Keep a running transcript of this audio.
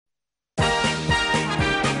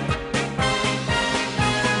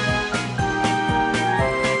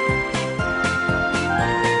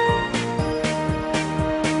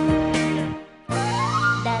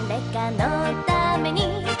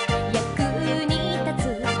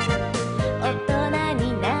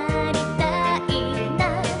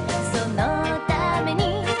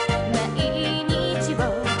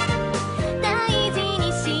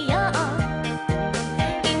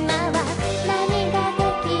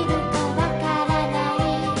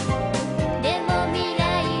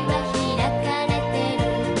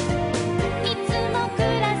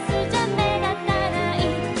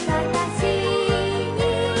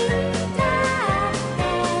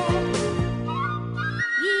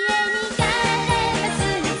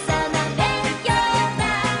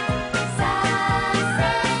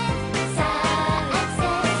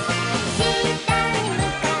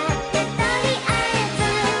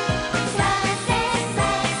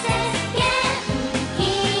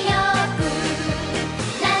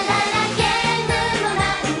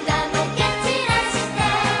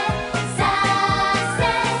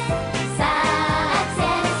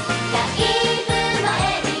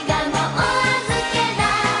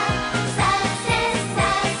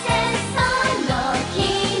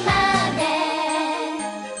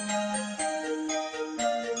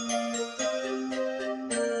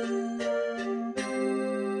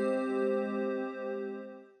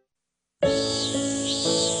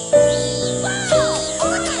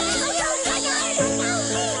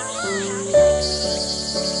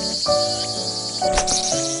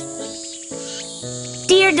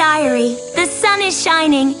diary. The sun is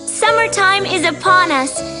shining. Summertime is upon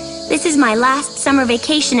us. This is my last summer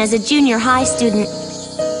vacation as a junior high student.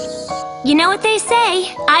 You know what they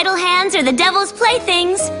say, idle hands are the devil's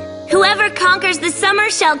playthings. Whoever conquers the summer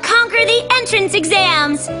shall conquer the entrance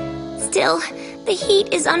exams. Still, the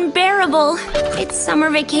heat is unbearable. It's summer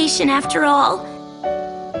vacation after all.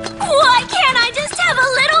 Why can't I just have a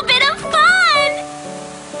little bit of fun?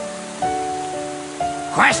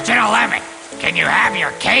 Question 11. Can you have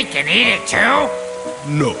your cake and eat it too?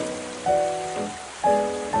 No.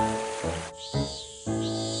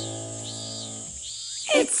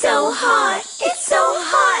 It's so hot. It's so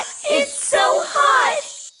hot. It's so hot.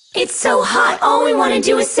 It's so hot. All we want to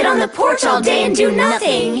do is sit on the porch all day and do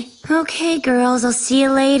nothing. Okay, girls, I'll see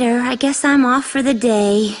you later. I guess I'm off for the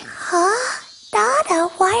day. Huh? Dada,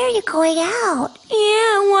 why are you going out?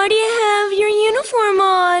 Yeah, why do you have your uniform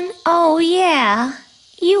on? Oh, yeah.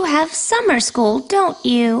 You have summer school, don't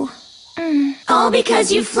you? All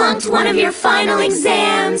because you flunked one of your final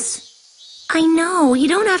exams. I know, you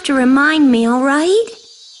don't have to remind me, all right?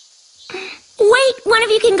 Wait, one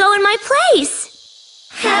of you can go in my place.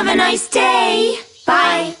 Have a nice day.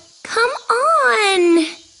 Bye. Come on.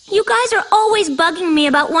 You guys are always bugging me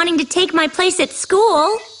about wanting to take my place at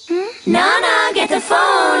school. Nana, get the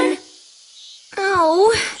phone.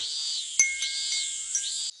 Oh.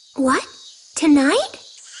 What? Tonight?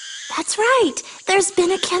 That's right. There's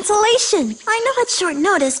been a cancellation. I know it's short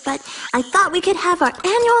notice, but I thought we could have our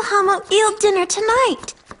annual Hamo Eel dinner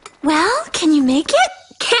tonight. Well, can you make it?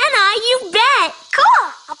 Can I? You bet.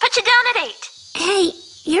 Cool. I'll put you down at 8. Hey,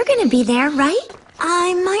 you're gonna be there, right?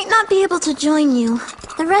 I might not be able to join you.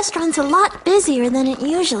 The restaurant's a lot busier than it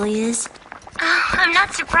usually is. Oh, I'm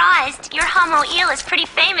not surprised. Your Hamo Eel is pretty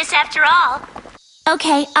famous after all.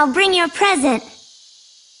 Okay, I'll bring you a present.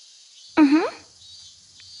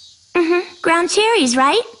 Ground cherries,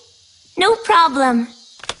 right? No problem.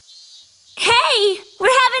 Hey,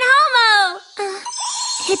 we're having Hamo!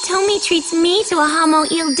 Hitomi treats me to a Hamo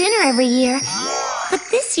Eel dinner every year. But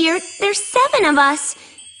this year, there's 7 of us.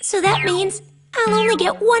 So that means I'll only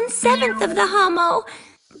get 1/7 of the Hamo.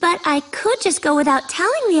 But I could just go without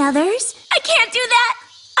telling the others. I can't do that!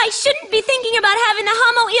 I shouldn't be thinking about having the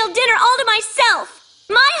Hamo Eel dinner all to myself.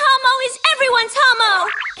 My Hamo is everyone's Hamo!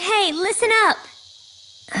 Hey, listen up.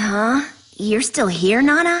 Huh? You're still here,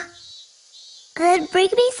 Nana? Bring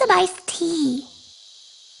me some iced tea.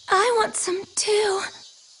 I want some too.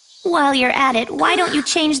 While you're at it, why don't you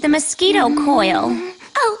change the mosquito coil?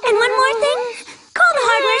 Oh, and one more thing. Call the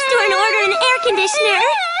hardware store and order an air conditioner.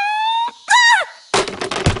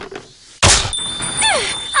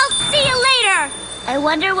 I'll see you later. I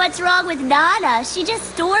wonder what's wrong with Nana. She just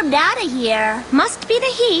stormed out of here. Must be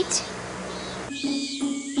the heat.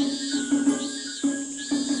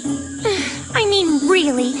 I mean,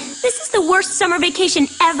 really, this is the worst summer vacation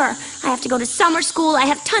ever. I have to go to summer school. I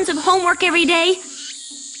have tons of homework every day.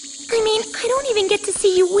 I mean, I don't even get to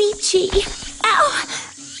see Yuichi. Ow!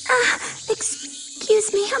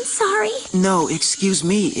 Excuse me, I'm sorry. No, excuse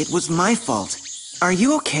me. It was my fault. Are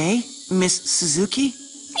you okay, Miss Suzuki?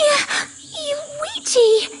 Yeah,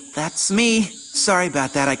 Yuichi. That's me. Sorry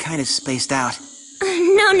about that. I kind of spaced out.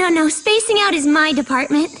 No. Spacing out is my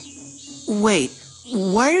department. Wait,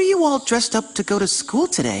 why are you all dressed up to go to school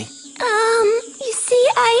today? You see,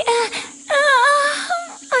 I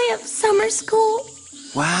have summer school.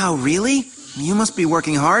 Wow, really? You must be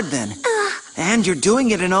working hard then. And you're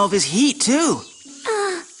doing it in all this heat, too.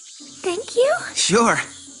 Thank you. Sure.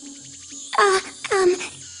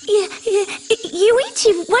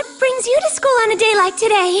 Yuichi, what brings you to school on a day like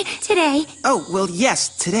today? Oh, well, yes,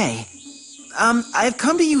 today. I've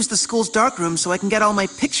come to use the school's darkroom so I can get all my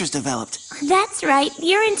pictures developed. That's right,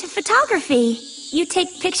 you're into photography. You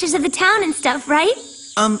take pictures of the town and stuff, right?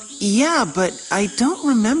 Yeah, but I don't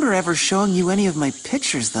remember ever showing you any of my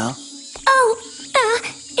pictures, though. Oh,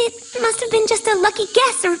 it must have been just a lucky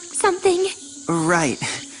guess or something. Right.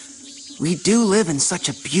 We do live in such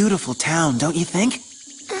a beautiful town, don't you think?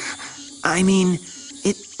 I mean,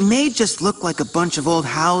 it may just look like a bunch of old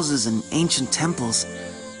houses and ancient temples,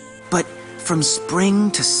 but from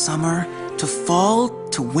spring to summer to fall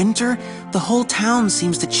to winter, the whole town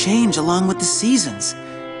seems to change along with the seasons.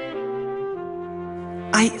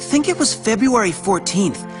 I think it was February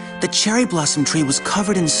 14th. The cherry blossom tree was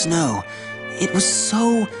covered in snow. It was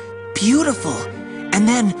so beautiful. And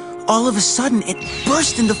then, all of a sudden, it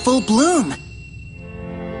burst into full bloom.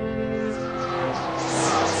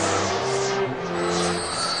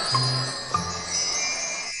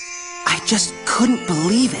 I just couldn't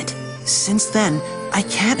believe it. Since then, I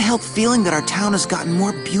can't help feeling that our town has gotten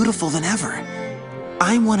more beautiful than ever.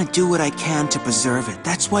 I want to do what I can to preserve it.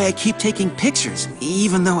 That's why I keep taking pictures,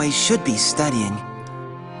 even though I should be studying.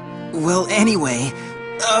 Well, anyway,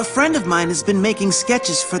 a friend of mine has been making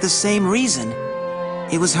sketches for the same reason.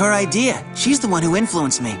 It was her idea. She's the one who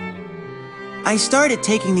influenced me. I started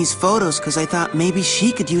taking these photos because I thought maybe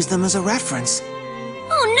she could use them as a reference.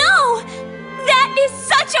 Oh no! That is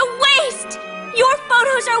such a waste! Your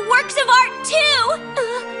photos are works of art too!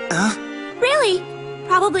 Really?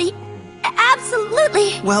 Probably.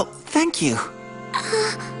 Absolutely. Well, thank you.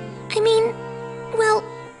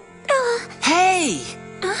 Hey!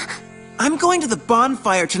 I'm going to the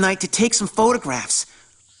bonfire tonight to take some photographs.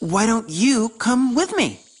 Why don't you come with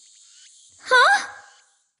me? Huh?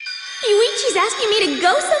 Yuichi's asking me to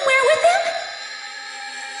go somewhere with him?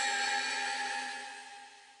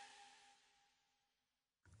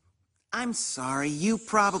 I'm sorry, you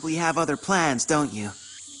probably have other plans, don't you?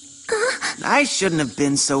 I shouldn't have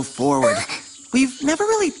been so forward. We've never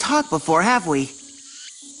really talked before, have we?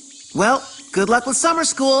 Well, good luck with summer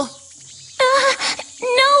school.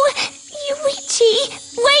 No, Yuichi.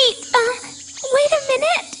 Wait a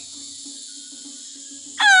minute.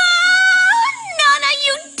 Nana,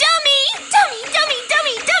 you dummy!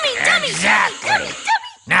 Dummy! Exactly.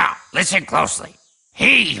 Now, listen closely.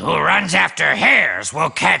 He who runs after hares will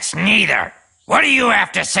catch neither. What do you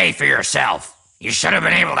have to say for yourself? You should have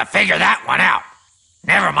been able to figure that one out.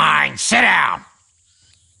 Never mind, sit down.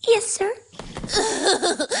 Yes, sir.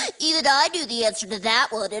 Even I knew the answer to that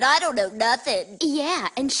one, and I don't know nothing. Yeah,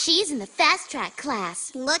 and she's in the fast track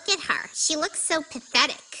class. Look at her. She looks so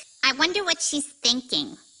pathetic. I wonder what she's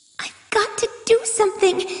thinking. I've got to do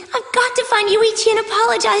something. I've got to find Yuichi and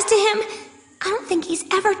apologize to him. I don't think he's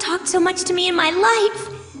ever talked so much to me in my life.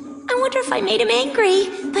 I wonder if I made him angry.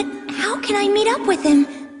 But how can I meet up with him?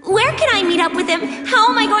 Where can I meet up with him? How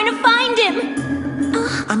am I going to find him?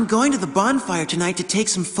 I'm going to the bonfire tonight to take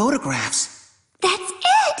some photographs. That's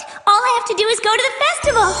it! All I have to do is go to the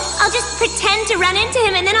festival. I'll just pretend to run into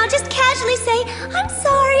him and then I'll just casually say, I'm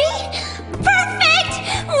sorry. Perfect!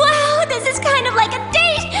 Wow, this is kind of like a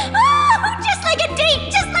date. Oh, just like a date,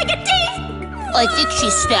 just like a date. I think she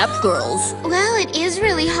snapped, girls. Well, it is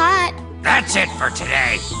really hot. That's it for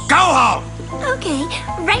today. Go home! Okay,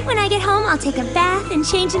 right when I get home, I'll take a bath and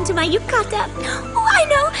change into my yukata. Oh, I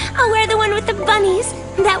know! I'll wear the one with the bunnies.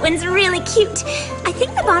 That one's really cute. I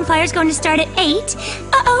think the bonfire's going to start at 8.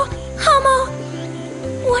 Uh-oh, Hamo!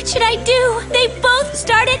 What should I do? They both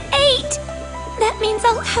start at 8. That means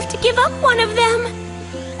I'll have to give up one of them.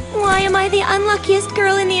 Why am I the unluckiest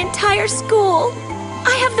girl in the entire school?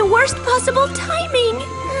 I have the worst possible timing.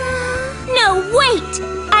 No, wait!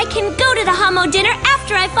 I can go to the Hamo dinner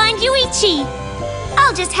after I find Yuichi.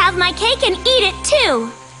 I'll just have my cake and eat it too.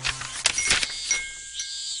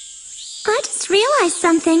 I just realized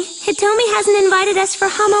something. Hitomi hasn't invited us for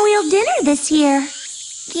Hamo-eel dinner this year.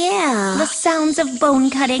 Yeah. The sounds of bone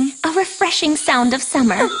cutting, a refreshing sound of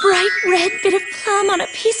summer. A bright red bit of plum on a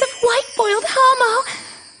piece of white boiled Hamo.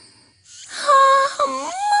 Hamo.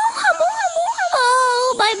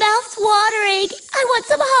 Oh, my mouth's watering. I want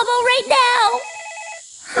some Hamo right now.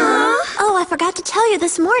 Huh? Oh, I forgot to tell you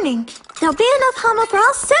this morning. There'll be enough Hamo for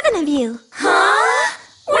all 7 of you. Huh?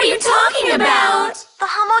 What are you talking about? The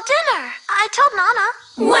Hamo dinner. I told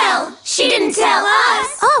Nana. Well, she didn't tell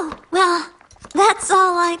us. Oh, well, that's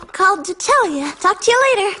all I called to tell you. Talk to you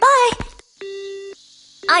later. Bye.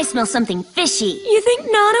 I smell something fishy. You think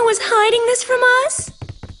Nana was hiding this from us?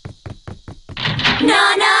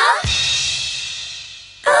 Nana?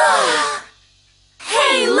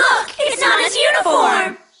 Hey, look! It's Nana's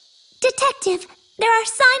uniform! Detective, there are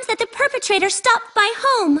signs that the perpetrator stopped by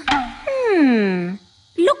home.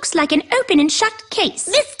 Looks like an open and shut case.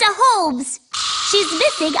 Mr. Holmes! She's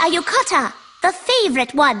missing a yukata, the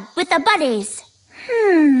favorite one with the bunnies.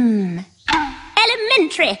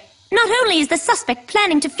 Elementary! Not only is the suspect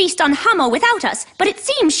planning to feast on Hamo without us, but it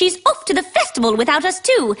seems she's off to the festival without us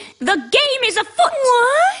too. The game is afoot!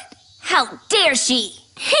 What? How dare she?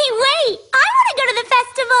 Hey, wait! I want to go to the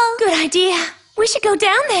festival! Good idea. We should go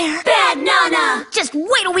down there. Bad Nana! Just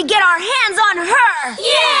wait till we get our hands on her!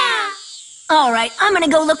 Yeah! All right, I'm gonna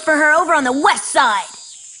go look for her over on the west side.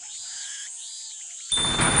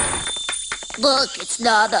 Look, it's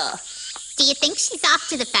Nana. Do you think she's off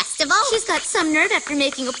to the festival? She's got some nerve after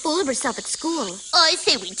making a fool of herself at school. I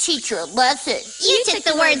say we teach her a lesson. You took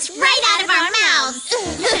the words right out of our mouths.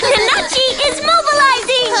 Kanachi is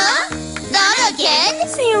mobilizing! Huh? Not again?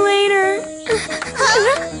 See you later.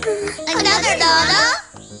 Another Nana?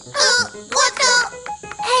 What the?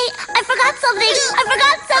 Hey, I forgot something!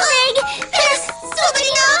 There's so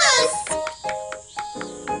many Nanas!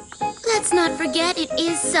 Let's not forget it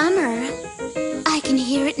is summer. I can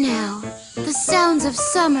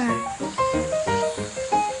summer.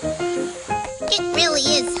 It really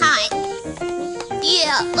is hot.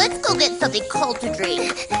 Yeah, let's go get something cold to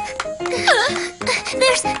drink.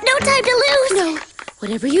 There's no time to lose. No,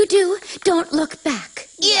 whatever you do, don't look back.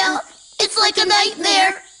 Yeah, it's like a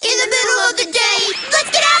nightmare in the middle of the day.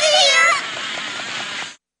 Let's get out of here!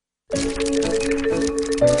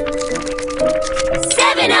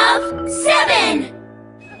 7 of 7!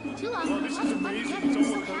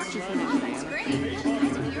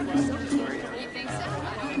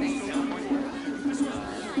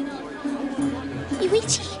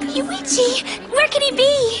 Yuichi, where can he be?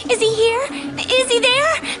 Is he here? Is he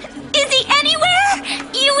there? Is he anywhere?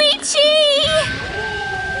 Yuichi!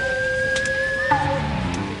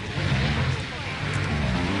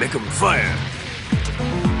 Make 'em fire.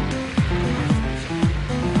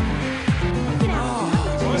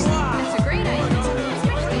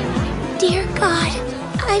 Dear God,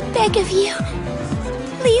 I beg of you,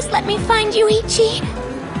 please let me find Yuichi.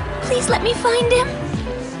 Please let me find him.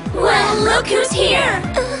 Well, look who's here!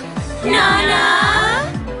 Nana!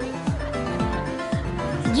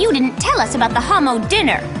 You didn't tell us about the Hamo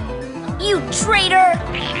dinner. You traitor!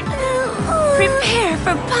 Prepare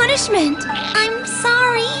for punishment. I'm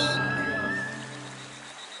sorry.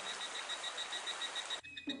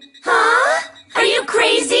 Huh? Are you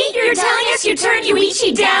crazy? You're telling us you turned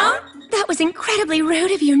Yuichi down? That was incredibly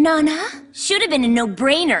rude of you, Nana. Should have been a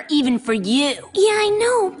no-brainer, even for you. Yeah, I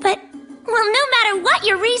know, but... Well, no matter what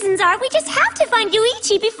your reasons are, we just have to find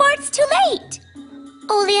Yuichi before it's too late.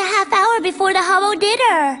 Only a half hour before the Hamo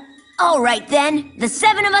dinner. All right, then. The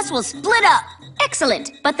 7 of us will split up.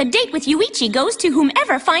 Excellent. But the date with Yuichi goes to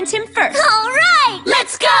whomever finds him first. All right!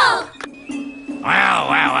 Let's go!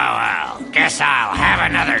 Well. Guess I'll have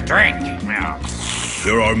another drink.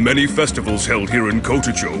 There are many festivals held here in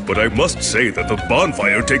Kotojo, but I must say that the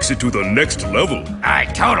bonfire takes it to the next level. I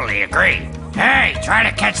totally agree. Hey, try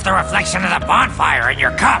to catch the reflection of the bonfire in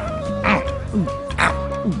your cup.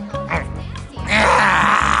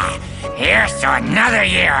 Here's to another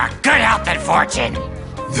year of good health and fortune.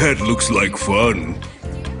 That looks like fun.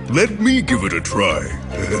 Let me give it a try.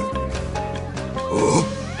 Oh,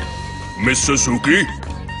 Miss Suzuki?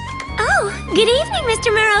 Oh, good evening,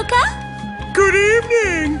 Mr. Moroka. Good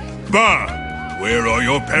evening. Bah, where are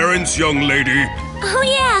your parents, young lady? Oh,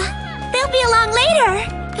 yeah. They'll be along later.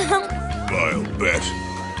 I'll bet.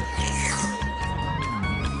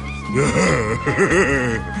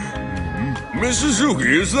 Miss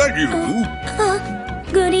Suzuki, is that you?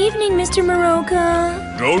 Good evening, Mr.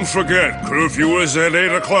 Moroka. Don't forget, curfew is at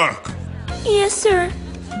 8 o'clock. Yes, sir.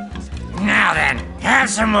 Now then, have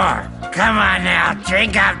some more. Come on now,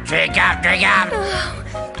 drink up, drink up, drink up.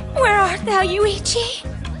 Where art thou, Yuichi?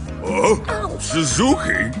 Oh,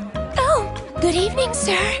 Suzuki? Oh, good evening,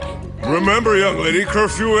 sir. Remember, young lady,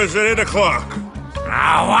 curfew is at 8 o'clock.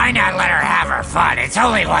 Oh, why not let her have her fun? It's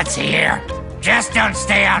only once a year. Just don't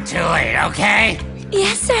stay out too late, okay?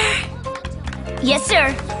 Yes, sir. Yes,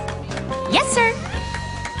 sir. Yes, sir.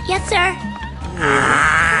 Yes, sir.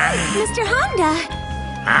 Mr. Honda.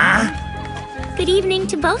 Huh? Good evening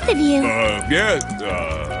to both of you. Have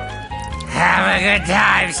a good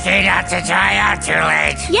time. Stay not to dry out too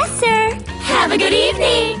late. Yes, sir. Have a good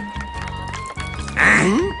evening.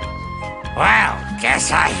 Well, guess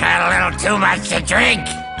I had a little too much to drink.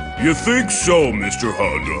 You think so, Mr.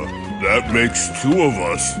 Honda? That makes 2 of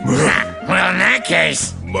us. Well, in that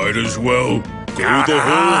case... Might as well go the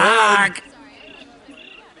whole hog.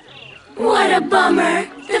 What a bummer.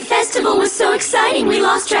 The festival was so exciting we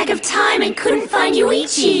lost track of time and couldn't find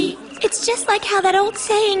Yuichi. It's just like how that old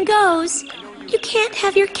saying goes. You can't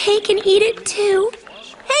have your cake and eat it too.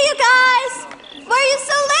 Hey, you guys! Why are you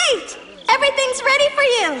so late? Everything's ready for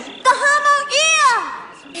you. The Hamo eel!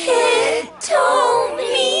 Hitomi!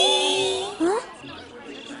 Huh?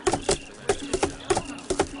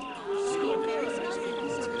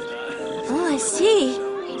 Oh, I see.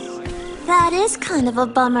 That is kind of a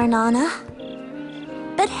bummer, Nana.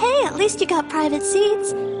 But hey, at least you got private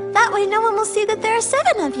seats. That way no one will see that there are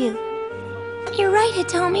 7 of you. You're right,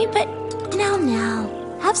 Hitomi, but... Now.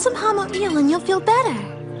 Have some Hamo eel and you'll feel better.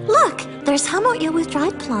 Look, there's Hamo eel with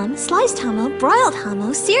dried plum, sliced Hamo, broiled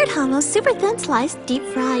Hamo, seared Hamo, super thin sliced, deep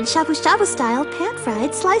fried, shabu-shabu style,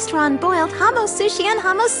 pan-fried, sliced raw and boiled, Hamo sushi and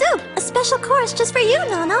Hamo soup. A special course just for you,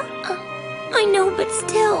 Nana. I know, but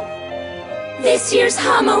still... This year's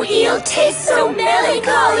Hamo eel tastes so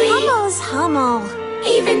melancholy. Hamo's Hamo.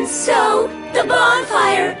 Even so, the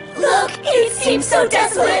bonfire, look, it seems so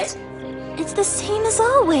desolate. It's the same as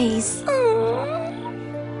always.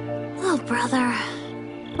 Oh, brother.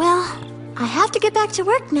 Well, I have to get back to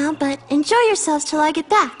work now, but enjoy yourselves till I get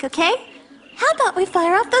back, okay? How about we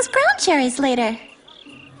fire off those ground cherries later?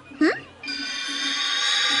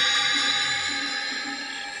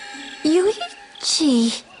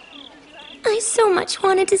 Yuichi. I so much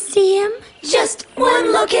wanted to see him. Just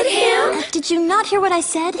one look at him. Did you not hear what I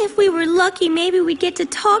said? If we were lucky, maybe we'd get to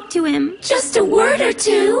talk to him. Just a word or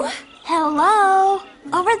two. Hello?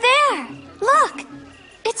 Over there. Look.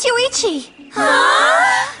 It's Yuichi.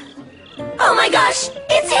 Huh? Oh my gosh,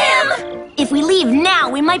 it's him! If we leave now,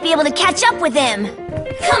 we might be able to catch up with him.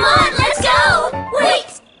 Come on, let's go!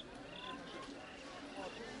 Wait!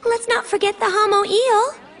 Let's not forget the Hamo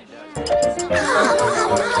eel.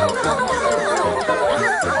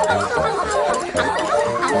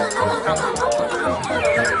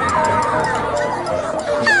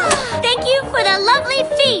 Thank you for the lovely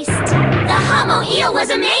feast. The Hamo eel was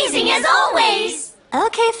amazing as always.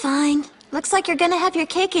 Okay, fine. Looks like you're gonna have your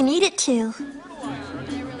cake and eat it too.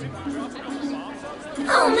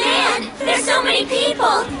 Oh man, there's so many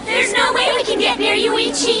people. There's no way we can get near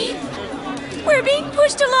Yuichi. We're being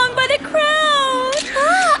pushed along by the crowd.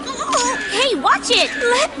 Hey, watch it!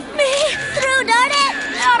 Let me through, darn it!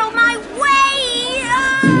 Out of my way!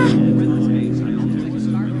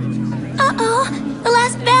 Uh-oh, the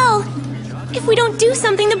last bell. If we don't do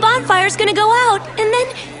something, the bonfire's gonna go out, and then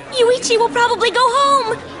Yuichi will probably go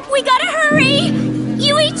home. We gotta hurry!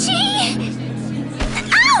 Yuichi!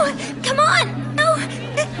 Ow! Come on! Oh!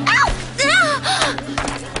 Ow!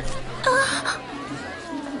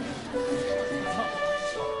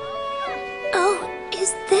 Oh,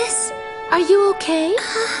 is this... Are you okay?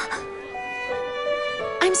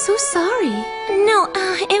 I'm so sorry. No,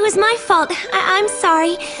 it was my fault. I'm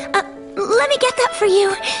sorry. Let me get that for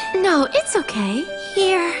you. No, it's okay.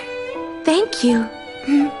 Here. Thank you.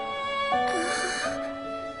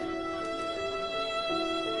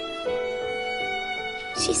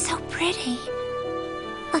 She's so pretty.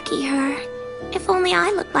 Lucky her. If only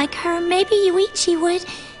I looked like her, maybe Yuichi would...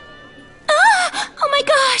 Ah! Oh my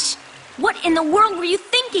gosh! What in the world were you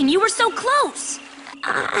thinking? You were so close.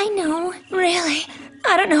 I know, really.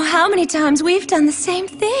 I don't know how many times we've done the same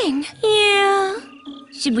thing. Yeah.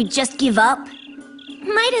 Should we just give up?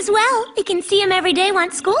 Might as well. We can see him every day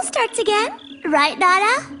once school starts again. Right,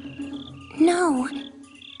 Nana? No.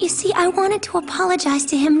 You see, I wanted to apologize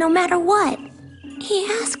to him no matter what. He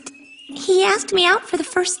asked me out for the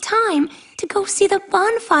first time to go see the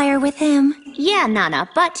bonfire with him. Yeah, Nana,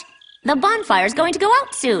 but the bonfire's going to go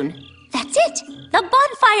out soon. That's it! The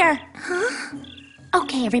bonfire! Huh?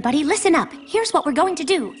 Okay, everybody, listen up. Here's what we're going to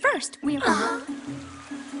do. First, we're... Huh?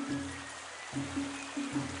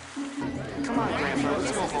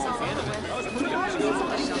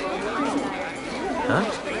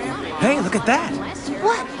 Hey, look at that!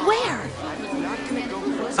 What? Where?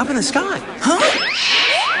 Up in the sky. Huh?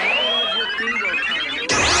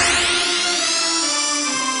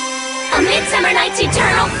 A midsummer night's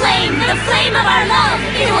eternal flame, the flame of our love.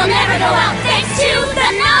 It will never go out thanks to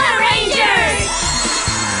the Nana Rangers!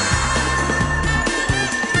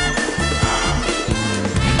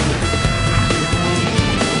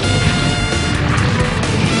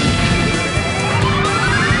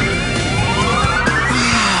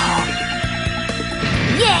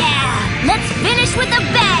 Yeah! Let's finish with a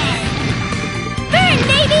bang! Burn,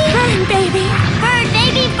 baby! Burn, baby! Burn,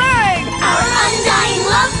 baby, burn! Our undying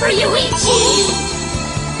love for Yuichi!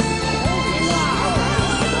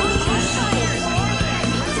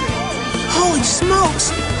 Holy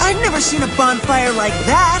smokes! I've never seen a bonfire like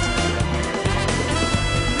that!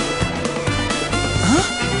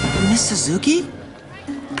 Huh? Miss Suzuki?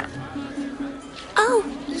 Oh,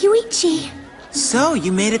 Yuichi. So,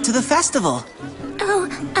 you made it to the festival. Oh,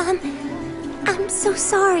 I'm so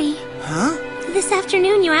sorry. Huh? This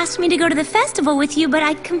afternoon you asked me to go to the festival with you, but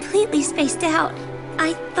I'd completely spaced out.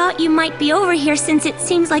 I thought you might be over here since it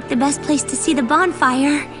seems like the best place to see the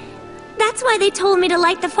bonfire. That's why they told me to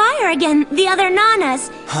light the fire again, the other Nanas.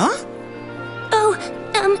 Huh? Oh,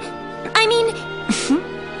 I mean...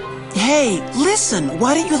 Hey, listen,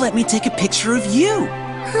 why don't you let me take a picture of you?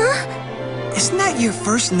 Huh? Isn't that your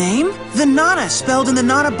first name? The Nana spelled in the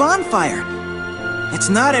Nana bonfire. It's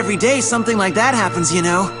not every day something like that happens, you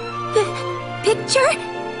know. Picture?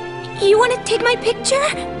 You want to take my picture?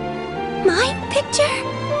 My picture?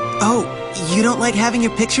 Oh, you don't like having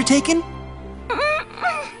your picture taken?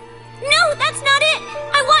 No, that's not it!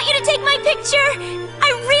 I want you to take my picture!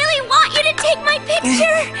 I really want you to take my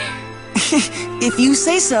picture! If you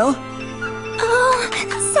say so. Oh,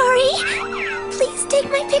 sorry. Please take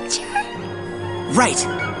my picture. Right.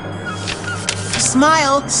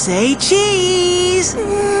 Smile, say cheese!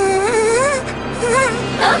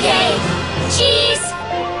 Okay, cheese!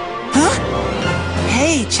 Huh?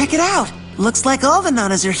 Hey, check it out! Looks like all the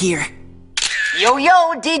Nanas are here. Yo,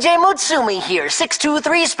 DJ Mutsumi here.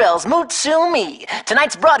 623 spells Mutsumi.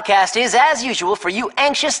 Tonight's broadcast is, as usual, for you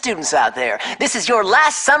anxious students out there. This is your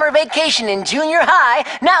last summer vacation in junior high.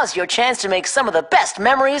 Now's your chance to make some of the best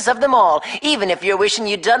memories of them all, even if you're wishing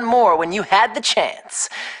you'd done more when you had the chance.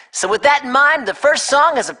 So with that in mind, the first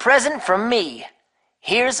song is a present from me.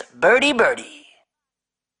 Here's Birdie Birdie.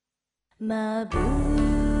 まぶ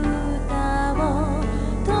たを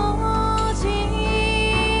閉じ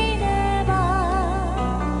れば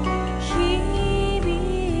響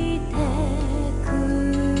いてく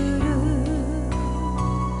る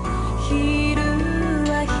昼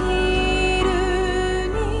は昼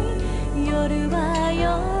に夜は夜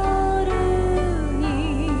に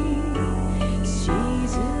静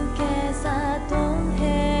けさと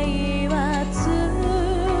平和伝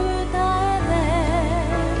えて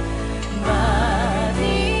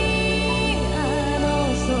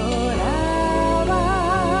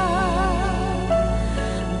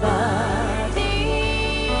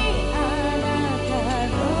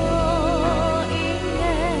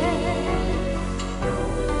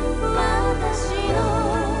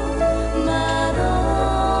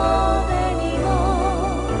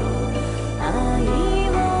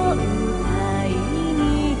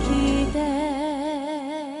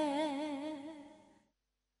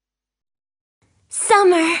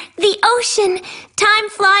Summer, the ocean. Time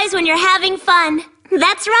flies when you're having fun.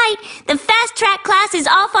 That's right. The fast track class is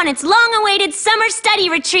off on its long-awaited summer study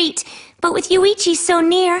retreat. But with Yuichi so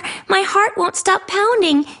near, my heart won't stop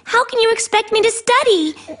pounding. How can you expect me to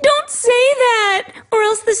study? Don't say that, or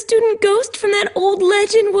else the student ghost from that old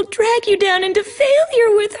legend will drag you down into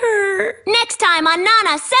failure with her. Next time on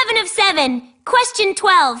Nana 7 of 7. Question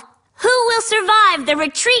 12. Who will survive the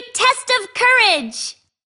retreat test of courage?